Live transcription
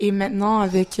Et maintenant,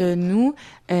 avec nous,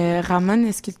 Ramon,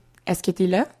 est-ce que tu es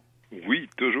là? Oui,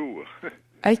 toujours.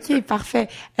 OK, parfait.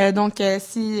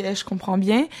 Si je comprends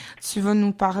bien, tu vas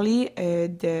nous parler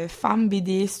de femmes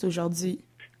BDistes aujourd'hui.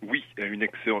 Oui, à une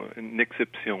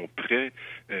exception près,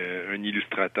 un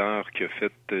illustrateur qui a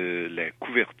fait la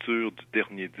couverture du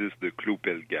dernier disque de Claude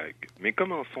Pelgag. Mais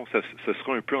commençons, ça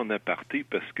sera un peu en aparté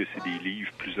parce que c'est des livres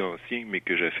plus anciens, mais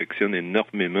que j'affectionne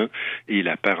énormément, et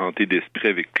la parenté d'esprit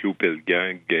avec Claude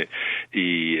Pelgag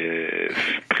est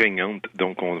prégnante,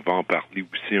 donc on va en parler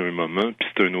aussi un moment. Puis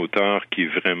c'est un auteur qui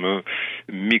est vraiment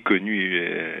méconnu,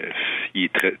 il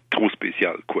est trop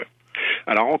spécial, quoi.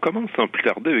 Alors, on commence sans plus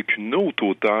tarder avec une autre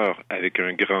auteure avec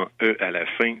un grand E à la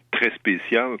fin, très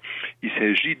spécial. Il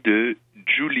s'agit de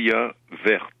Julia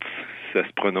Wertz. Ça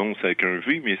se prononce avec un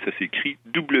V, mais ça s'écrit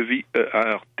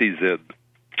W-E-R-T-Z.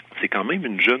 C'est quand même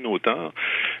une jeune auteure.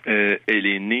 Elle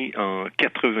est née en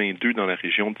 82 dans la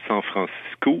région de San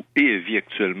Francisco et elle vit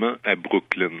actuellement à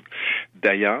Brooklyn.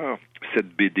 D'ailleurs, cette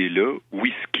BD-là,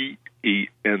 Whiskey et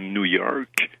New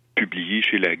York, publié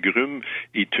chez La Grume,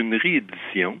 est une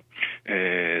réédition.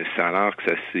 Ça a l'air que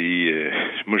ça s'est...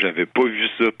 moi, j'avais pas vu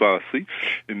ça passer,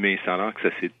 mais ça a l'air que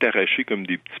ça s'est arraché comme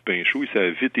des petits pains chauds et ça a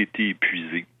vite été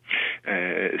épuisé.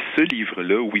 Ce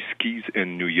livre-là, Whiskies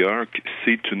and New York,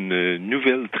 c'est une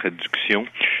nouvelle traduction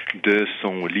de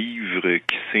son livre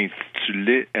qui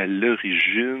s'intitulait à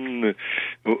l'origine...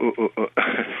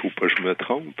 faut pas que je me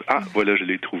trompe. Ah, voilà, je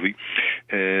l'ai trouvé.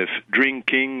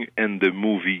 Drinking and the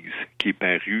Movies, qui est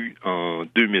paru en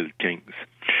 2015.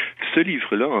 Ce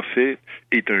livre-là, en fait,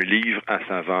 est un livre à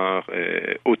saveur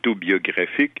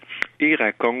autobiographique et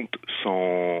raconte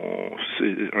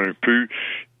un peu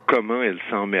comment elle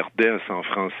s'emmerdait à San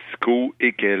Francisco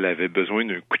et qu'elle avait besoin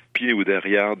d'un coup de pied au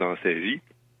derrière dans sa vie.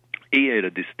 Et elle a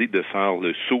décidé de faire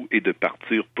le saut et de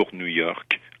partir pour New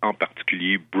York, en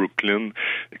particulier Brooklyn,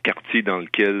 quartier dans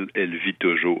lequel elle vit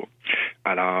toujours.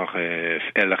 Alors,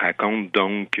 elle raconte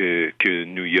donc que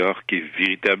New York est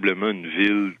véritablement une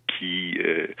ville qui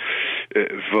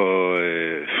va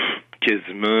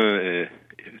quasiment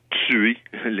tuer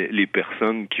les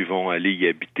personnes qui vont aller y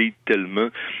habiter tellement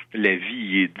la vie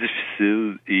y est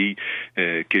difficile et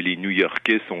que les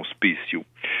New-Yorkais sont spéciaux.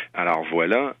 Alors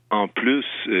voilà, en plus,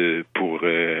 pour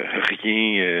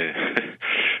rien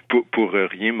pour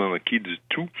rien manquer du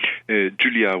tout,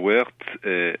 Julia Wertz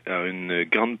a une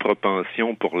grande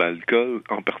propension pour l'alcool,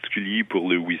 en particulier pour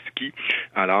le whisky.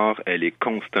 Alors, elle est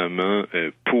constamment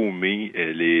paumée,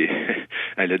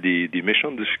 elle a des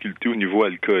méchantes difficultés au niveau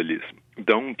alcoolisme.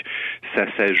 Donc, ça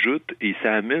s'ajoute et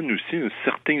ça amène aussi un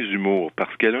certain humour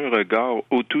parce qu'elle a un regard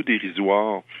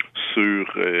autodérisoire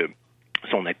sur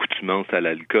son accoutumance à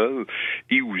l'alcool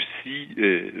et aussi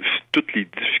toutes les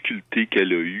difficultés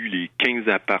qu'elle a eues, les 15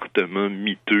 appartements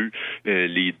miteux,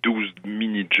 les 12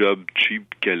 mini-jobs cheap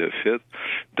qu'elle a fait.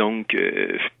 Donc,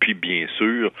 puis bien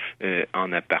sûr,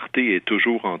 en aparté, elle est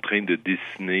toujours en train de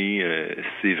dessiner.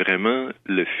 C'est vraiment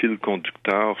le fil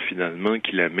conducteur, finalement,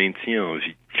 qui la maintient en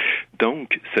vie.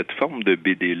 Donc, cette forme de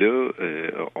BD-là,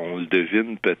 on le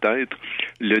devine peut-être,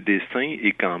 le dessin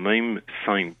est quand même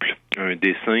simple. Un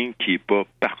dessin qui n'est pas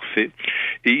parfait.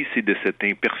 Et c'est de cette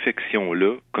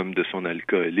imperfection-là, comme de son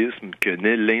alcoolisme, que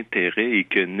naît l'intérêt et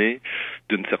que naît,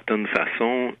 d'une certaine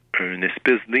façon, une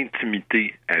espèce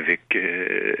d'intimité avec,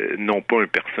 non pas un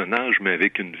personnage, mais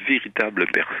avec une véritable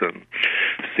personne.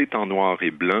 C'est en noir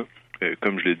et blanc.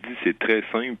 Comme je le dis, c'est très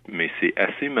simple, mais c'est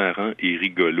assez marrant et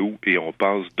rigolo et on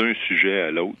passe d'un sujet à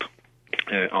l'autre.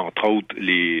 Entre autres,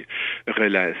 les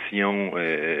relations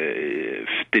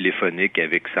téléphoniques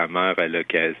avec sa mère à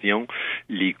l'occasion,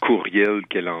 les courriels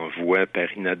qu'elle envoie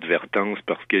par inadvertance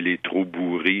parce qu'elle est trop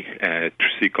bourrée à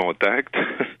tous ses contacts,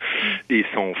 et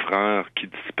son frère qui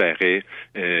disparaît,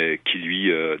 qui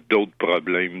lui a d'autres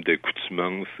problèmes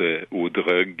d'accoutumance aux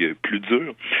drogues plus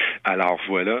dures. Alors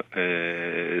voilà,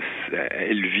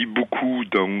 elle vit beaucoup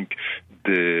donc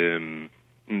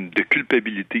de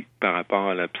culpabilité par rapport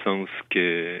à l'absence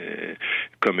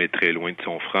comme elle est très loin de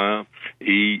son frère,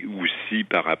 et aussi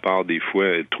par rapport, des fois,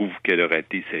 elle trouve qu'elle a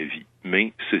raté sa vie.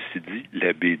 Mais, ceci dit,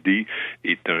 la BD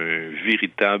est un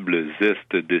véritable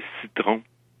zeste de citron.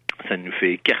 Ça nous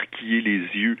fait écarquiller les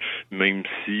yeux, même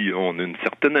si on a une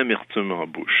certaine amertume en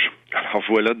bouche. Alors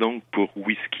voilà donc pour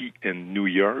Whiskey and New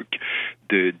York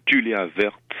de Julia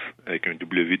Wertz, avec un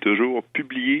W toujours,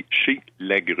 publié chez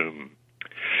La Grume.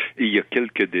 Et il y a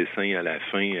quelques dessins à la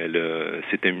fin. Elle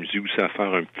s'est amusée aussi à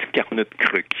faire un petit carnet de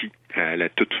croquis à la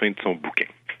toute fin de son bouquin.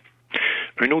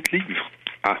 Un autre livre.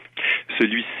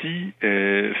 Celui-ci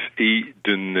est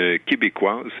d'une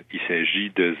Québécoise, il s'agit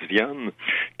de Zviane,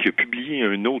 qui a publié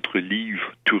un autre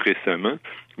livre tout récemment,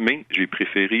 mais j'ai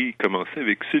préféré commencer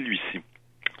avec celui-ci.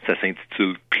 Ça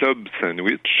s'intitule Club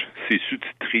Sandwich. C'est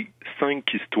sous-titré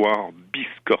 5 histoires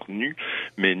biscornues,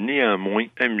 mais néanmoins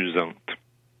amusantes.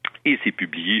 Et c'est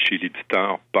publié chez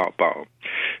l'éditeur Parle.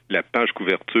 La page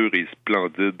couverture est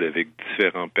splendide avec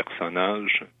différents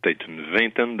personnages, peut-être une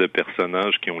vingtaine de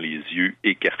personnages qui ont les yeux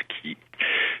écarquillés.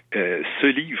 Ce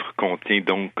livre contient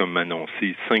donc, comme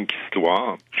annoncé, 5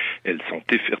 histoires. Elles sont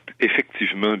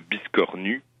effectivement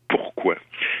biscornues. Pourquoi?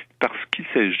 Parce qu'il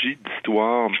s'agit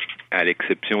d'histoires, à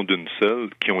l'exception d'une seule,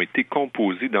 qui ont été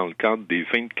composées dans le cadre des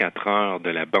 24 heures de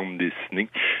la bande dessinée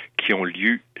qui ont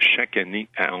lieu chaque année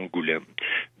à Angoulême.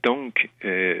 Donc,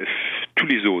 tous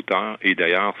les auteurs, et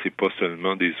d'ailleurs, c'est pas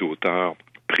seulement des auteurs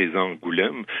présents à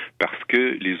Angoulême, parce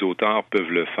que les auteurs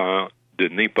peuvent le faire de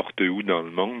n'importe où dans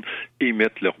le monde et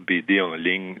mettre leur BD en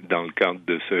ligne dans le cadre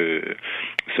de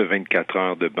ce 24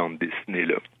 heures de bande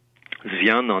dessinée-là.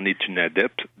 Zviane en est une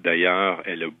adepte. D'ailleurs,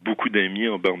 elle a beaucoup d'amis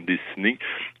en bande dessinée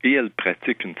et elle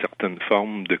pratique une certaine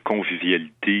forme de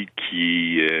convivialité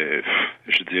qui est,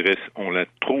 je dirais, on la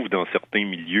trouve dans certains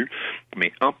milieux,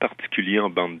 mais en particulier en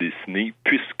bande dessinée,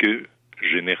 puisque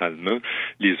généralement,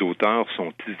 les auteurs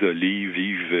sont isolés,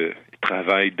 vivent,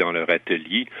 travaillent dans leur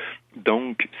atelier.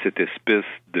 Donc, cette espèce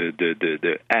de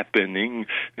happening,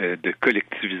 de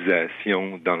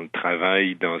collectivisation dans le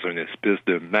travail, dans une espèce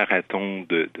de marathon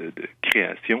de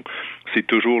création, c'est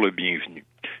toujours le bienvenu.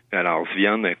 Alors,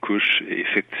 Zviane accouche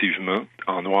effectivement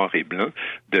en noir et blanc,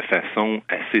 de façon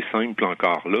assez simple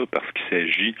encore là, parce qu'il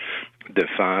s'agit de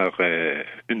faire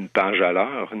une page à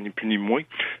l'heure, ni plus ni moins.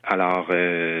 Alors,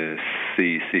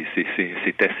 c'est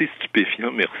assez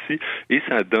stupéfiant, merci, et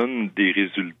ça donne des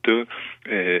résultats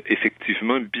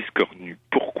effectivement biscornus.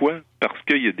 Pourquoi? Parce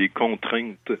qu'il y a des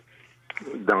contraintes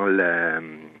dans la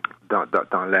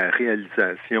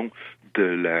réalisation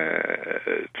des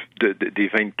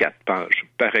 24 pages.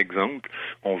 Par exemple,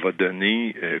 on va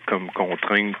donner comme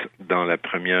contrainte dans la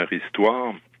première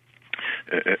histoire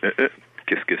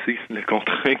qu'est-ce que c'est, la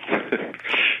contrainte?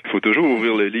 Il faut toujours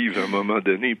ouvrir le livre à un moment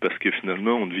donné parce que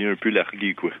finalement, on devient un peu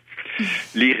largué, quoi.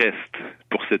 Les restes.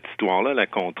 Pour cette histoire-là, la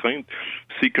contrainte,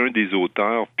 c'est qu'un des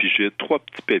auteurs pigeait 3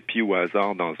 petits papiers au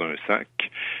hasard dans un sac.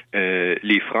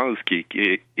 Les phrases qui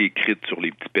étaient écrites sur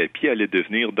les petits papiers allaient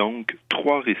devenir donc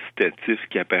 3 récitatifs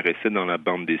qui apparaissaient dans la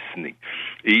bande dessinée.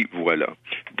 Et voilà.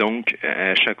 Donc,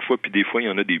 à chaque fois, puis des fois, il y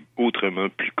en a des autrement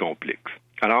plus complexes.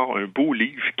 Alors, un beau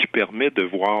livre qui permet de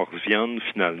voir Zviane,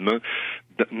 finalement,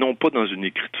 non pas dans une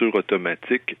écriture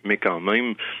automatique, mais quand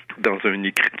même dans une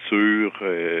écriture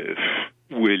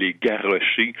où elle est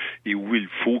garrochée et où il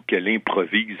faut qu'elle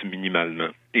improvise minimalement.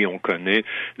 Et on connaît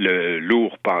le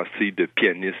lourd passé de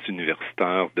pianiste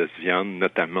universitaire de Zviane,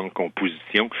 notamment en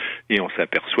composition, et on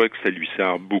s'aperçoit que ça lui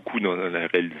sert beaucoup dans la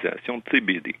réalisation de ses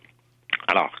BD.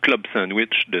 Alors, Club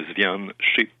Sandwich de Zviane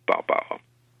chez Papa.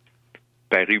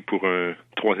 Paré pour une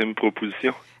 3e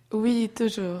proposition? Oui,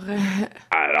 toujours.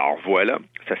 Alors voilà,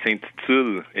 ça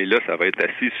s'intitule, et là ça va être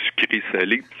assez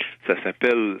sucré-salé, ça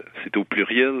s'appelle, c'est au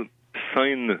pluriel,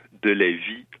 Scènes de la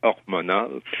vie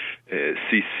hormonale.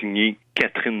 C'est signé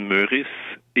Catherine Meurisse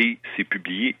et c'est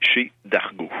publié chez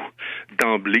Dargaud.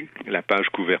 D'emblée, la page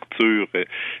couverture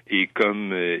est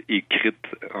comme écrite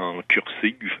en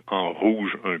cursive, en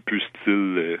rouge, un peu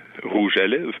style rouge à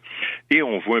lèvres, et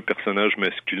on voit un personnage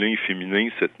masculin et féminin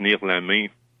se tenir la main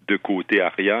de côté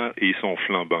arrière et son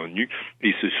flambant nu,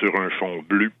 et c'est sur un fond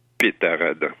bleu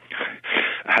pétaradant.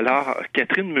 Alors,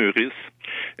 Catherine Meurisse,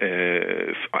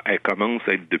 elle commence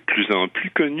à être de plus en plus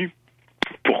connue.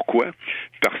 Pourquoi?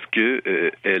 Parce que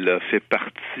elle a fait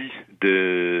partie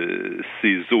de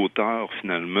ces auteurs,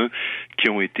 finalement, qui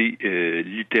ont été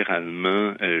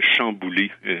littéralement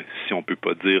chamboulés, si on peut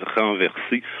pas dire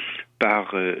renversés,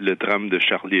 par le drame de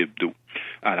Charlie Hebdo.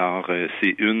 Alors,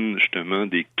 c'est une, justement,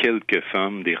 des quelques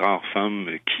femmes, des rares femmes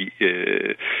qui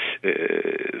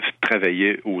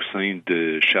travaillaient au sein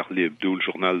de Charlie Hebdo, le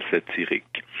journal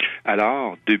satirique.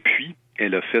 Alors, depuis,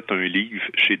 elle a fait un livre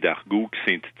chez Dargaud qui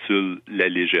s'intitule « La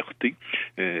légèreté »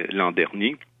 l'an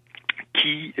dernier,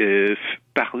 qui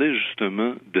parlait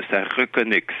justement de sa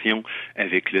reconnexion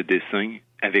avec le dessin,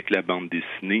 avec la bande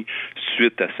dessinée,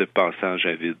 suite à ce passage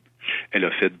à vide. Elle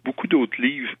a fait beaucoup d'autres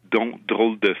livres, dont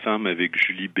Drôle de femme avec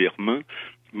Julie Berman,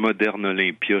 Moderne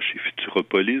Olympia chez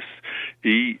Futuropolis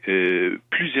et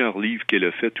plusieurs livres qu'elle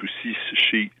a fait aussi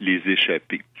chez Les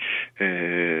Échappés.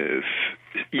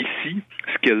 Ici,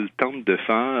 ce qu'elle tente de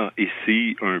faire, et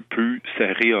c'est un peu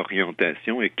sa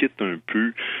réorientation, elle quitte un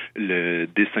peu le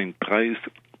dessin de presse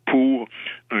pour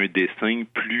un dessin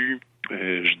plus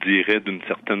je dirais d'une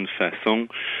certaine façon,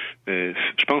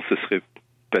 je pense que ce serait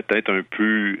peut-être un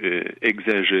peu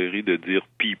exagéré de dire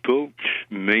people,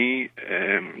 mais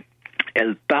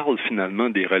elle parle finalement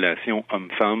des relations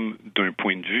hommes-femmes d'un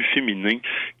point de vue féminin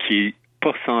qui est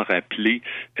pas sans rappeler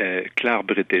Claire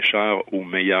Bretécher au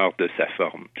meilleur de sa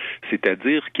forme.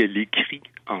 C'est-à-dire qu'elle écrit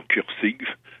en cursive.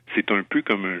 C'est un peu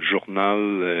comme un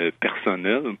journal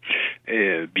personnel.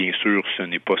 Bien sûr, ce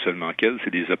n'est pas seulement qu'elle,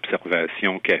 c'est des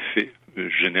observations qu'elle fait.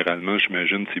 Généralement,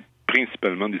 j'imagine, c'est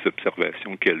principalement des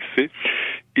observations qu'elle fait.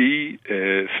 Et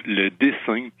le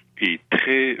dessin est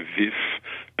très vif,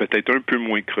 peut-être un peu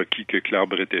moins croquis que Claire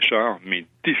Bretécher, mais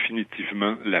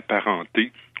définitivement la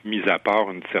parenté, mis à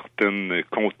part une certaine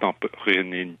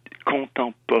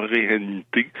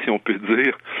contemporanéité, si on peut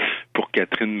dire, pour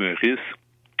Catherine Meurisse.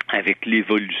 Avec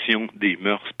l'évolution des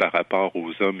mœurs par rapport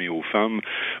aux hommes et aux femmes,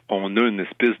 on a une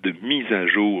espèce de mise à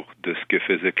jour de ce que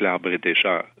faisait Claire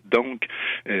Bretécher. Donc,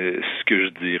 ce que je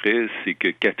dirais, c'est que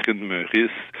Catherine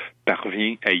Meurisse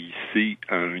parvient à hisser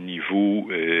à un niveau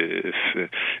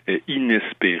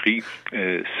inespéré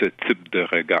ce type de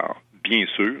regard. Bien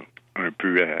sûr, un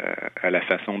peu à la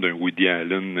façon d'un Woody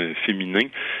Allen féminin,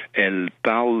 elle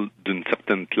parle d'une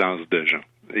certaine classe de gens.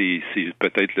 Et c'est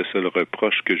peut-être le seul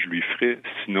reproche que je lui ferais.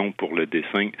 Sinon, pour le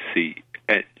dessin, c'est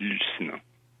hallucinant.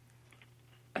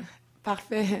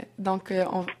 Parfait. Donc,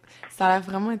 ça a l'air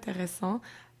vraiment intéressant.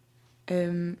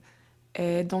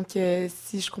 Donc,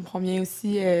 si je comprends bien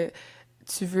aussi,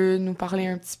 tu veux nous parler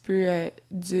un petit peu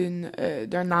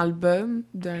d'un album,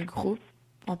 d'un groupe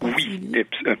en particulier? Oui,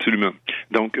 absolument.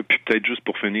 Donc, peut-être juste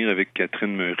pour finir avec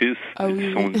Catherine Meurisse,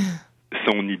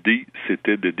 son idée,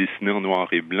 c'était de dessiner en noir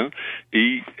et blanc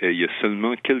et il y a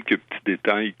seulement quelques petits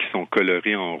détails qui sont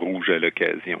colorés en rouge à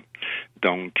l'occasion.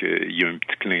 Donc, il y a un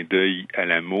petit clin d'œil à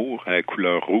l'amour, à la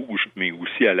couleur rouge, mais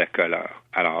aussi à la colère.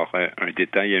 Alors, un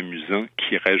détail amusant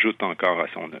qui rajoute encore à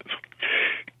son œuvre.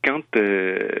 Quant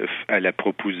à la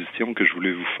proposition que je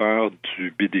voulais vous faire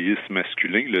du BDisme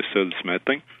masculin, le seul ce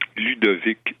matin,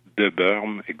 Ludovic de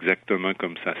Berme, exactement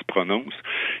comme ça se prononce,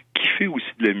 qui fait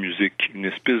aussi de la musique, une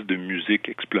espèce de musique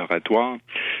exploratoire.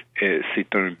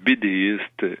 C'est un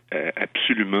BDiste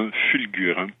absolument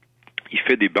fulgurant. Il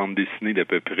fait des bandes dessinées d'à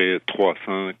peu près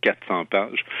 300-400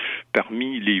 pages.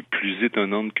 Parmi les plus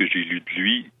étonnantes que j'ai lues de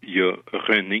lui, il y a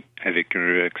René, avec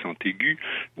un accent aigu,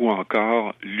 ou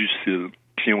encore Lucille,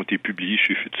 qui ont été publiés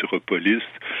chez Futuropolis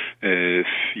il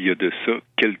y a de ça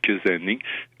quelques années,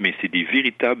 mais c'est des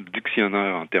véritables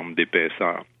dictionnaires en termes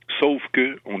d'épaisseur. Sauf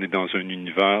que on est dans un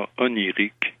univers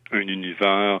onirique, un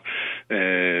univers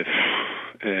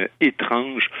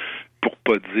étrange, pour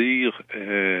pas dire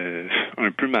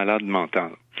un peu malade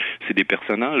mental. C'est des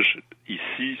personnages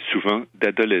ici souvent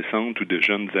d'adolescentes ou de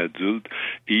jeunes adultes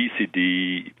et c'est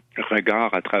des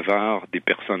regards à travers des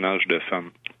personnages de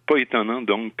femmes. Pas étonnant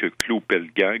donc que Claude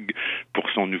Pelgag, pour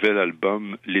son nouvel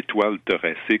album L'étoile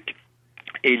thoracique,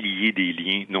 ait lié des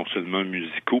liens non seulement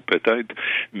musicaux peut-être,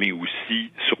 mais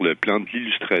aussi sur le plan de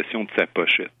l'illustration de sa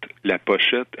pochette. La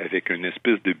pochette avec une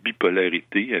espèce de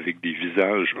bipolarité, avec des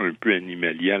visages un peu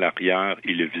animaliers à l'arrière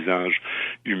et le visage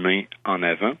humain en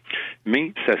avant,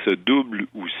 mais ça se double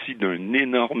aussi d'un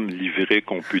énorme livret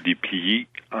qu'on peut déplier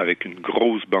avec une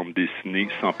grosse bande dessinée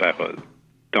sans parole.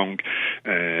 Donc,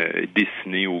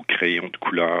 dessiné au crayon de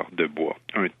couleur de bois.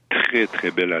 Un très,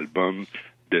 très bel album,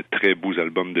 de très beaux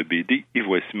albums de BD. Et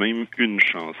voici même une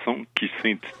chanson qui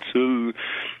s'intitule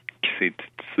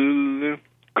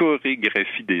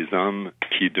Chorégraphie des âmes,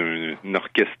 qui est d'une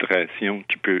orchestration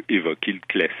qui peut évoquer le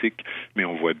classique, mais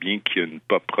on voit bien qu'il y a une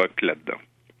pop rock là-dedans.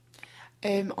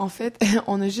 En fait,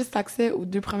 on a juste accès aux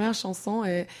 2 premières chansons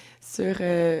sur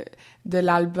de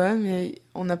l'album.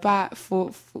 On n'a pas,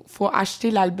 faut acheter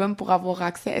l'album pour avoir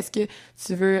accès. Est-ce que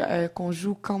tu veux qu'on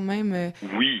joue quand même?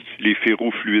 Oui, les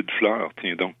ferrofluides fleurs,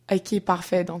 tiens donc. Ok,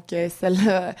 parfait. Donc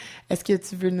celle-là, est-ce que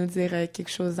tu veux nous dire quelque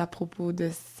chose à propos de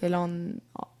celle-là en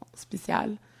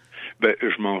spécial? Ben,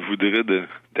 je m'en voudrais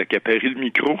d'accaparer le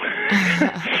micro.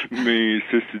 Mais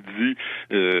ceci dit,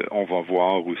 on va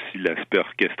voir aussi l'aspect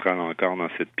orchestral encore dans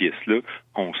cette pièce-là.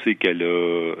 On sait qu'elle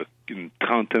a une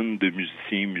trentaine de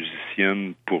musiciens et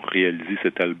musiciennes pour réaliser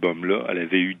cet album-là. Elle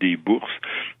avait eu des bourses.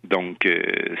 Donc,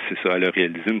 c'est ça, elle a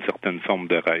réalisé une certaine forme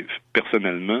de rêve.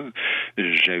 Personnellement,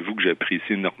 j'avoue que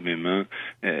j'apprécie énormément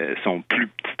son plus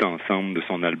petit ensemble de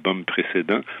son album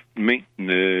précédent, mais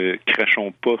ne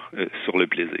crachons pas sur le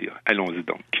plaisir. Allons-y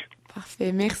donc.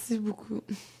 Parfait, merci beaucoup.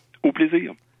 Au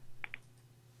plaisir.